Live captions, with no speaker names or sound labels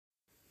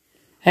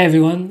Hey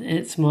everyone,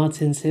 it's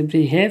Martin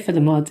Sibley here for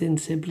the Martin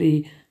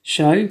Sibley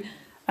Show,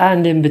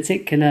 and in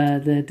particular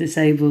the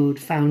Disabled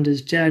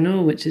Founders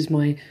Journal, which is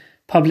my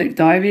public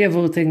diary of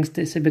all things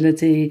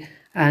disability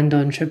and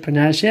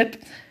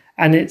entrepreneurship.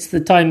 And it's the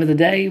time of the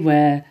day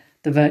where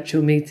the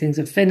virtual meetings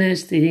are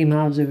finished, the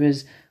emails are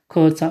as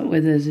caught up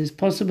with as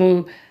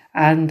possible,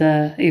 and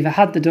either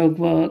had the dog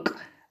walk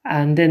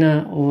and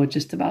dinner or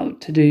just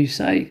about to do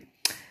so.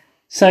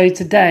 So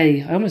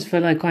today, I almost feel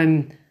like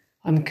I'm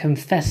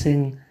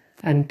confessing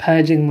and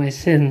purging my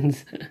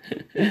sins.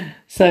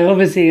 So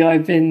obviously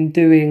I've been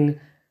doing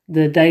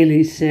the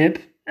Daily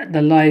Sib,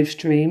 the live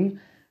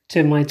stream,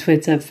 to my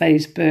Twitter,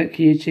 Facebook,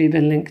 YouTube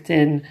and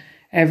LinkedIn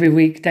every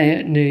weekday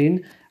at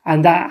noon.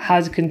 And that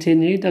has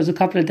continued. There was a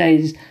couple of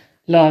days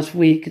last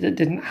week that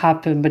didn't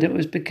happen, but it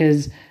was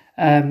because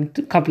a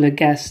couple of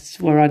guests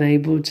were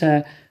unable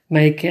to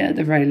make it at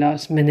the very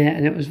last minute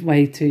and it was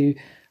way too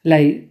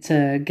late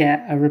to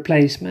get a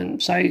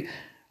replacement. So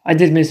I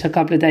did miss a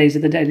couple of days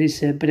of the Daily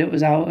Sib, but it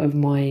was out of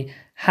my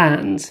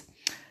hands.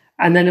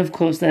 And then, of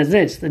course,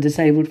 there's the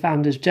Disabled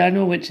Founders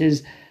Journal, which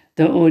is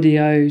the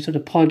audio sort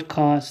of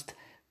podcast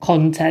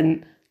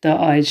content that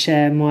I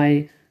share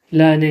my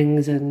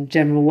learnings and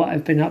general what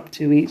I've been up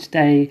to each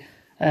day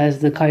as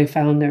the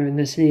co-founder and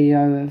the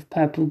CEO of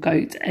Purple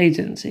Goat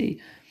Agency.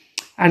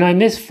 And I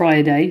miss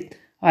Friday.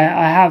 I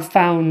have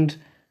found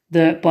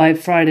that by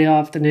Friday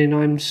afternoon,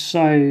 I'm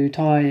so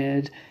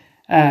tired.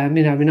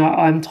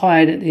 I'm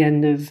tired at the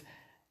end of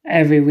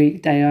every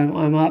weekday.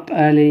 I'm up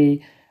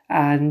early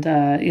and,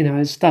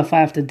 stuff I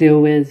have to deal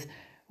with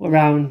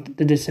around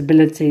the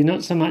disability,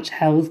 not so much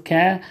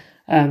healthcare.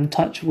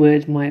 Touch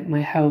wood, my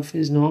health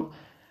is not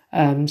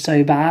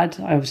so bad.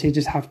 I obviously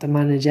just have to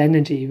manage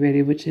energy,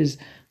 really, which is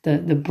the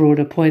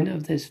broader point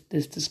of this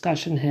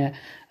discussion here.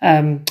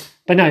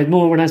 But no,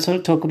 more when I sort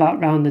of talk about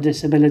around the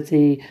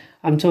disability,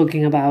 I'm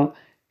talking about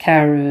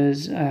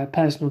carers,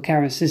 personal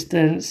care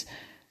assistants,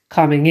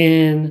 coming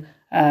in.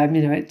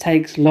 It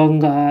takes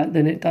longer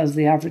than it does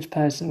the average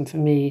person for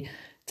me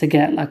to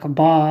get like a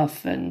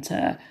bath and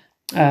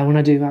when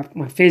I do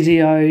my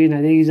physio,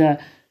 these are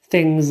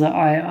things that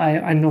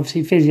and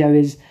obviously physio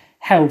is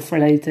health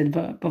related,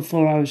 but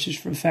before I was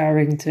just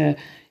referring to,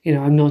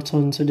 I'm not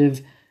on sort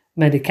of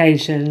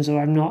medications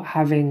or I'm not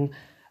having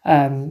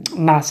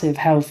massive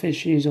health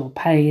issues or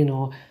pain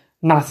or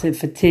massive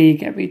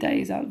fatigue every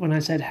day. That when I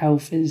said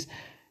health is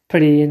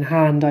pretty in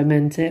hand, I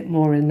meant it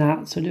more in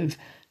that sort of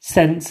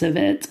sense of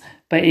it.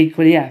 But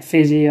equally,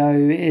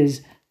 physio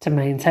is to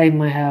maintain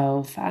my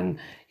health and,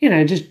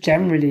 just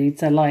generally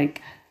to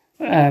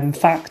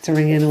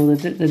factoring in all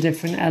the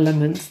different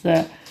elements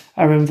that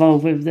are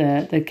involved with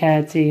the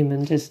care team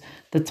and just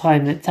the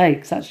time it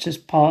takes. That's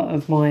just part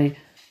of my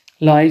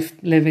life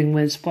living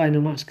with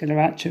spinal muscular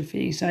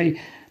atrophy. So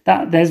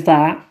there's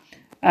that.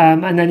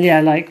 And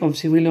then,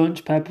 obviously we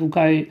launched Purple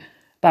Goat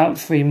about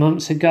 3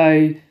 months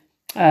ago.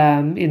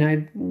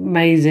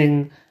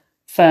 Amazing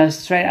first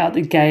straight out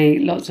the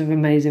gate, lots of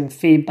amazing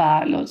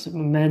feedback, lots of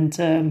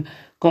momentum,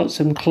 got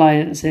some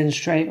clients in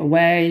straight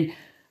away.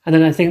 And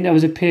then I think there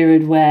was a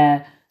period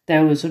where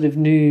there was sort of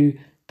new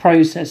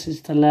processes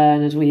to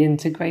learn as we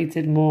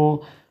integrated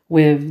more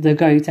with the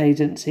Goat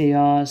Agency,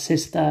 our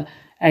sister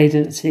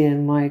agency,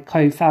 and my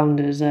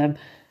co-founders,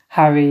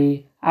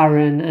 Harry,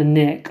 Aaron and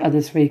Nick are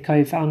the three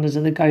co-founders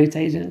of the Goat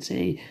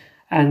Agency.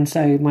 And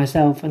so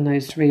myself and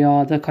those three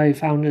are the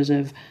co-founders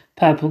of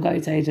Purple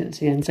Goat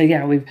Agency. And so,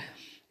 we've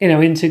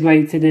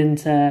integrated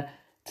into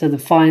the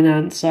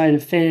finance side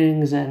of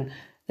things, and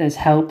there's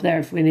help there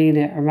if we need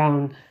it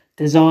around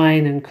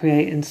design and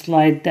creating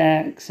slide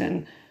decks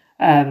and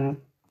a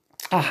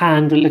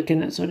hand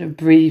looking at sort of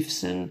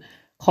briefs and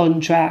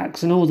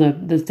contracts and all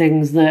the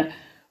things that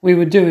we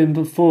were doing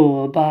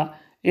before, but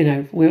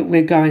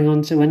we're going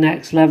on to a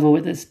next level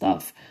with this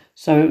stuff.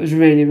 So it was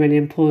really, really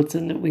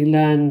important that we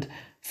learned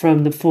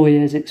from the 4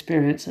 years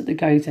experience that the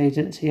Goat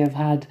Agency have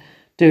had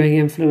doing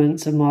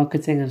influencer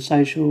marketing and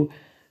social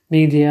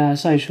media,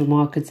 social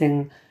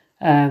marketing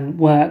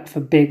work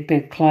for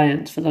big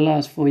clients for the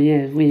last 4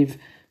 years. We've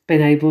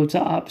been able to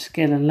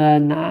upskill and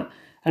learn that.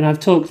 And I've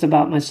talked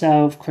about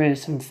myself,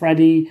 Chris and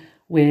Freddie.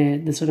 We're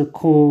the sort of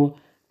core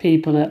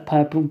people at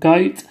Purple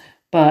Goat.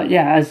 But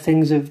as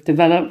things have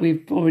developed,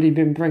 we've already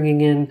been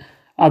bringing in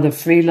other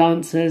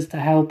freelancers to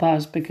help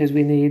us because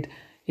we need,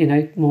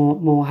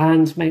 more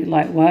hands make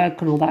light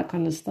work and all that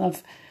kind of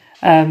stuff.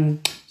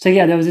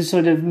 There was this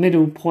sort of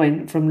middle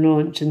point from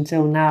launch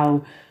until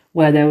now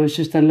where there was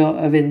just a lot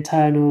of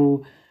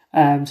internal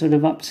sort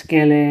of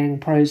upskilling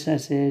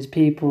processes,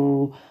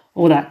 people,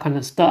 all that kind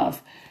of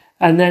stuff.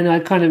 And then I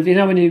kind of,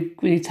 when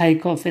you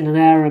take off in an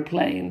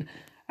aeroplane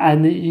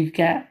and you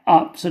get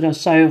up sort of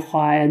so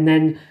high and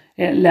then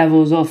it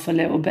levels off a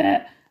little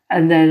bit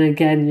and then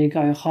again you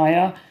go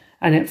higher.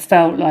 And it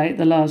felt like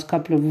the last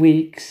couple of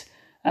weeks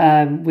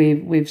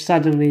we've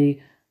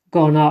suddenly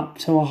gone up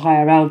to a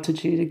higher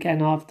altitude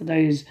again after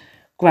those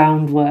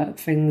groundwork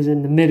things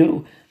in the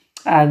middle.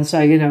 And so,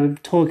 we're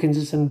talking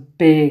to some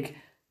big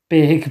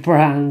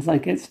brands,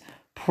 like it's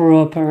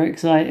proper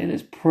exciting,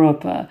 it's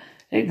proper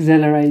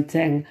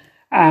exhilarating.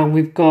 And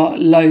we've got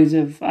loads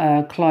of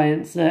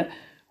clients that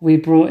we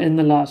brought in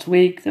the last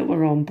week that were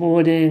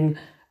onboarding,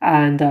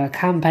 and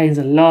campaigns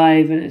are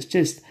live, and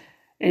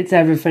it's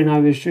everything I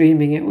was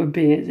dreaming it would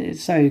be.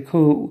 It's so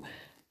cool.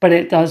 But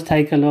it does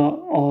take a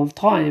lot of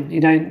time. You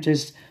don't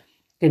just,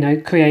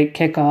 create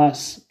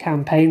kick-ass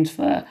campaigns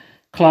for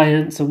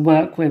clients and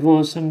work with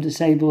awesome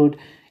disabled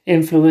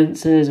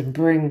influencers and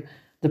bring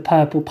the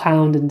purple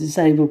pound and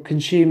disabled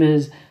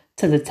consumers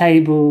to the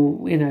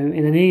table, in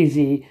an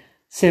easy,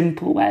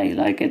 simple way.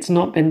 Like, it's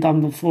not been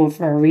done before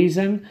for a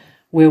reason.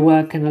 We're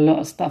working a lot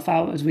of stuff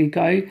out as we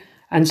go.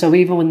 And so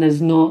even when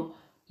there's not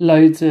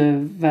loads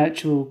of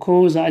virtual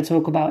calls that I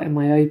talk about in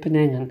my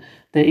opening, and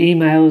the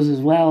emails as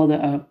well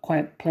that are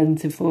quite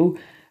plentiful,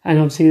 and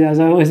obviously, as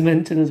I always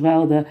mention as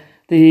well, the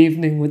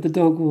evening with the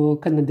dog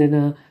walk and the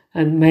dinner,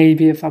 and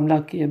maybe if I'm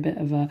lucky, a bit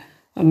of a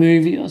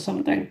movie or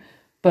something.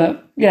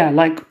 But yeah,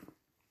 like,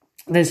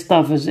 this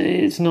stuff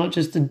it's not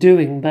just a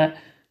doing, but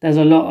there's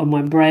a lot on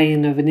my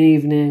brain of an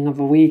evening, of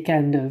a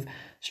weekend, of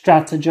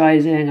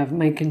strategizing, of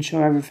making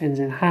sure everything's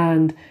in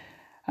hand.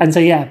 And so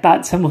yeah,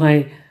 back to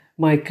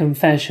my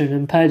confession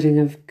and purging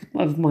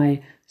of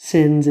my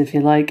sins, if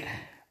you like,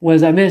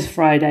 was I missed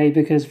Friday,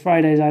 because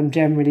Fridays I'm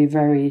generally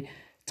very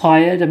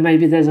tired, and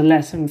maybe there's a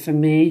lesson for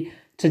me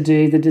to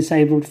do the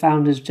Disabled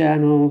Founders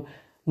Journal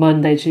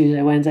Monday,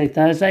 Tuesday, Wednesday,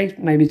 Thursday.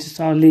 Maybe just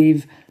I'll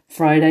leave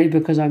Friday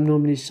because I'm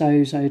normally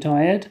so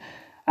tired.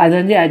 And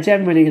then yeah,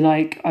 generally,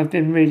 like, I've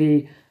been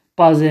really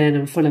buzzing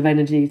and full of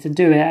energy to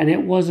do it, and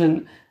it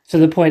wasn't. So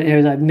the point here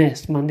is I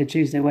missed Monday,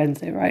 Tuesday,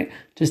 Wednesday, right?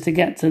 Just to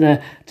get to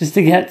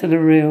the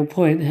real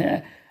point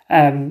here.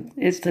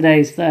 It's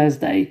today's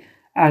Thursday,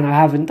 and I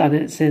haven't done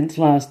it since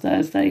last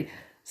Thursday.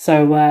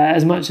 So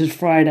as much as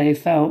Friday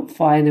felt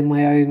fine in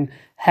my own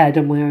head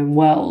and my own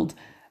world,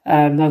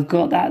 I've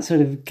got that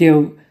sort of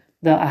guilt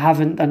that I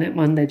haven't done it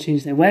Monday,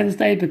 Tuesday,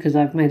 Wednesday, because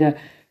I've made a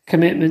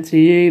commitment to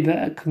you,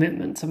 but a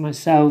commitment to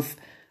myself,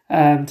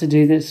 to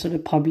do this sort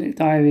of public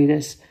diary,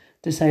 this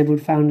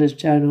Disabled Founders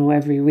Journal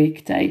every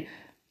weekday.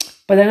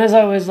 But then as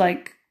I was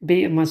like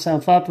beating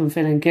myself up and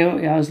feeling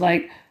guilty, I was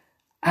like,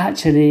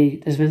 actually,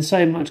 there's been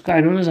so much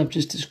going on as I've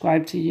just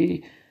described to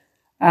you.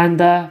 And,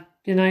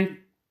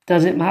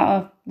 does it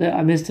matter that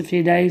I missed a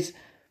few days?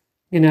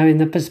 In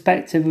the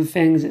perspective of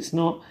things, it's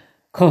not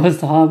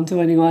caused harm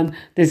to anyone.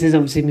 This is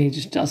obviously me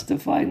just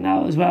justifying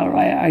now as well,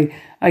 right?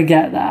 I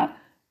get that.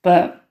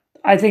 But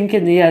I think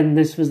in the end,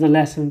 this was the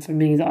lesson for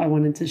me that I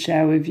wanted to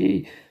share with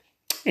you,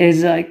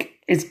 is like,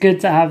 it's good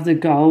to have the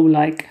goal,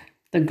 like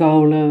the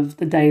goal of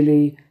the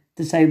daily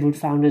Disabled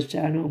Founders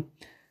Journal.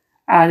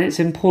 And it's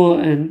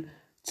important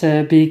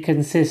to be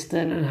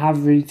consistent and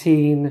have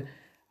routine,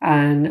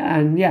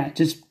 and yeah,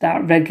 just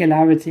that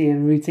regularity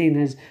and routine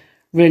is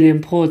really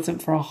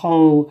important for a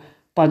whole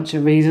bunch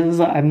of reasons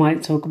that I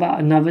might talk about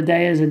another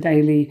day as a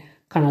daily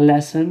kind of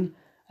lesson.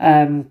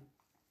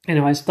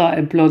 I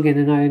started blogging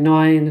in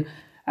 2009,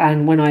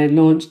 and when I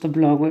launched the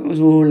blog, it was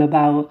all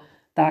about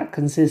that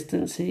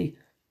consistency.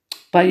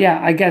 But yeah,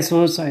 I guess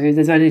also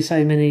there's only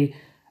so many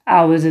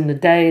hours in the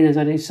day, there's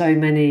only so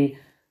many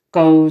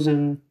goals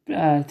and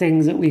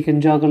things that we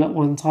can juggle at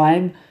one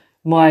time.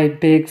 My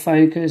big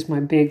focus, my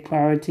big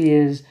priority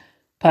is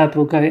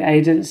Purple Goat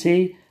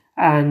Agency,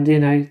 and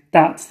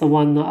that's the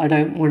one that I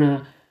don't want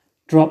to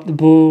drop the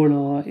ball,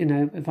 or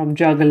if I'm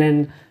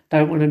juggling,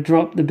 don't want to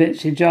drop the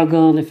bits you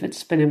juggle. If it's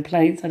spinning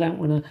plates, I don't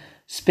want to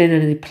spin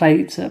any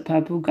plates at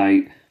Purple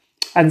Goat.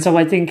 And so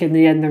I think in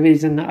the end, the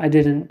reason that I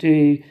didn't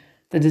do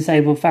the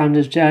Disabled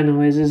Founders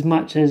Journal is, as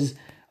much as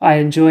I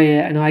enjoy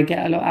it and I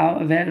get a lot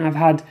out of it, and I've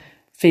had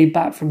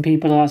feedback from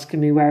people asking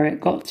me where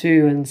it got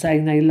to and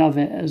saying they love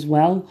it as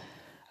well.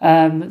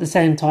 At the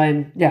same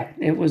time, yeah,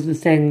 it was the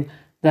thing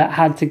that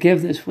had to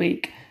give this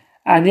week.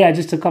 And yeah,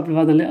 just a couple of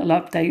other little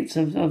updates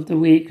of the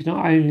week.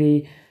 Not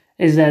only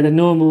is there the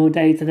normal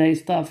day-to-day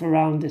stuff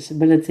around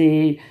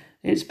disability,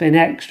 it's been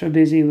extra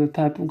busy with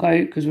Purple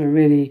Goat because we're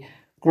really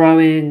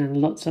growing and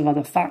lots of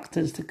other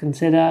factors to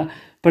consider.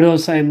 But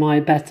also my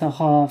better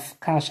half,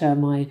 Kasia,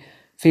 my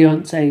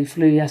fiance,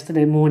 flew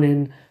yesterday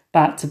morning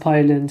back to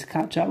Poland to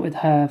catch up with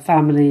her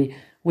family.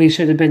 We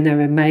should have been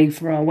there in May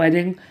for our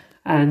wedding,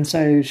 and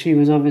so she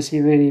was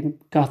obviously really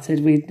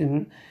gutted we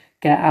didn't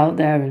get out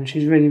there, and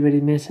she's really, really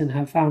missing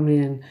her family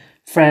and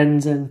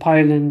friends and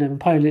Poland and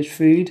Polish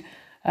food.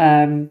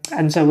 And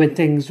so with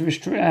things,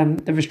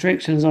 the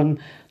restrictions on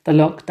the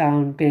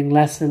lockdown being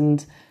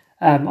lessened,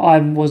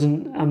 I'm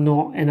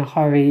not in a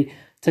hurry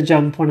to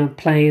jump on a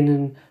plane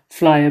and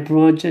fly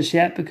abroad just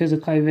yet because of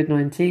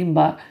COVID-19.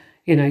 But,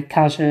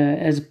 Kasia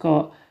has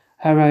got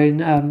her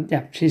own,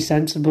 she's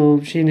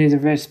sensible, she knew the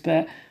risk,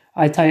 but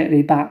I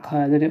totally back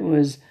her that it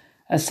was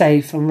a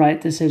safe and right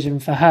decision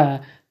for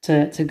her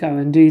to go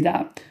and do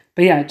that.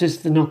 But yeah,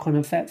 just the knock-on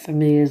effect for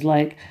me is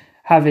like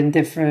having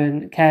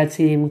different care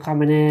team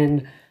coming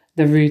in,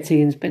 the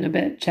routine's been a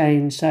bit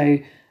changed. So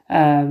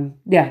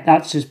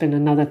that's just been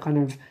another kind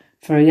of,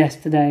 for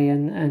yesterday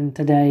and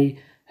today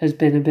has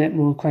been a bit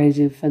more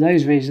crazy for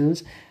those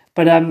reasons.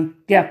 But I've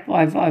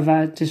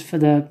just for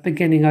the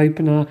beginning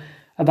opener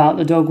about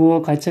the dog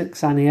walk, I took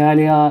Sunny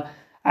earlier,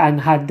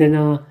 and had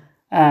dinner.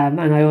 And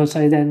I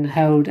also then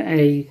held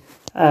a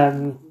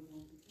webinar.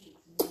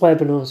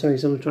 Sorry,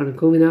 someone's trying to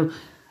call me now.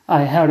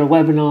 I held a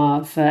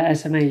webinar for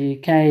SMA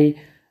UK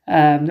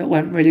that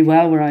went really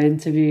well, where I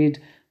interviewed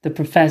the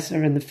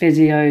professor and the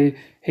physio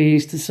who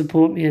used to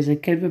support me as a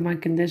kid with my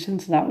condition.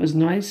 So that was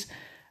nice.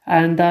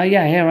 And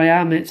here I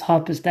am. It's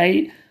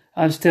 8:30.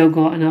 I've still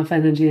got enough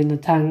energy in the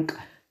tank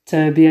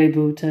to be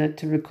able to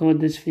record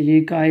this for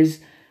you guys.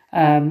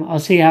 I'll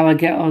see how I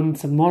get on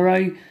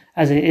tomorrow,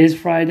 as it is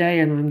Friday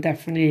and I'm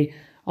definitely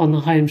on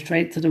the home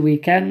straight to the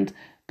weekend.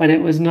 But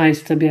it was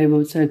nice to be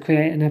able to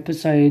create an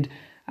episode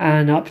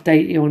and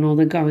update you on all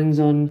the goings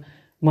on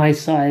my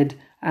side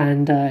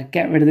and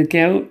get rid of the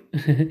guilt.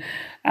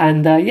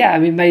 And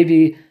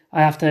maybe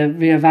I have to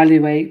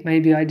reevaluate.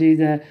 Maybe I do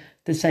the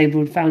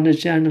Disabled Founders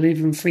Journal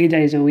even 3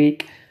 days a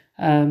week.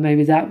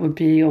 Maybe that would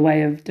be a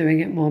way of doing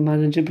it more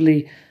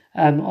manageably.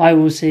 I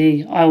will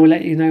see. I will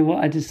let you know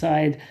what I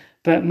decide.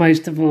 But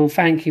most of all,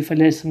 thank you for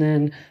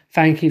listening.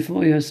 Thank you for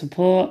all your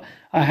support.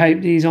 I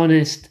hope these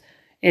honest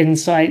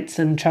insights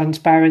and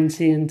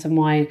transparency into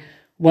my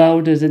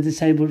world as a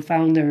disabled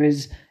founder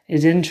is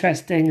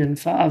interesting, and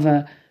for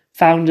other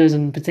founders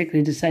and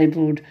particularly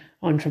disabled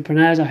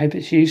entrepreneurs, I hope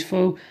it's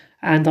useful.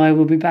 And I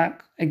will be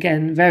back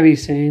again very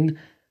soon.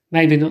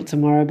 Maybe not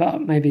tomorrow,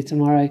 but maybe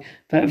tomorrow,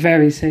 but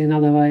very soon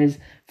otherwise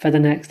for the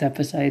next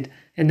episode.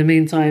 In the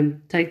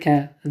meantime, take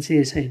care and see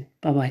you soon.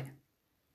 Bye-bye.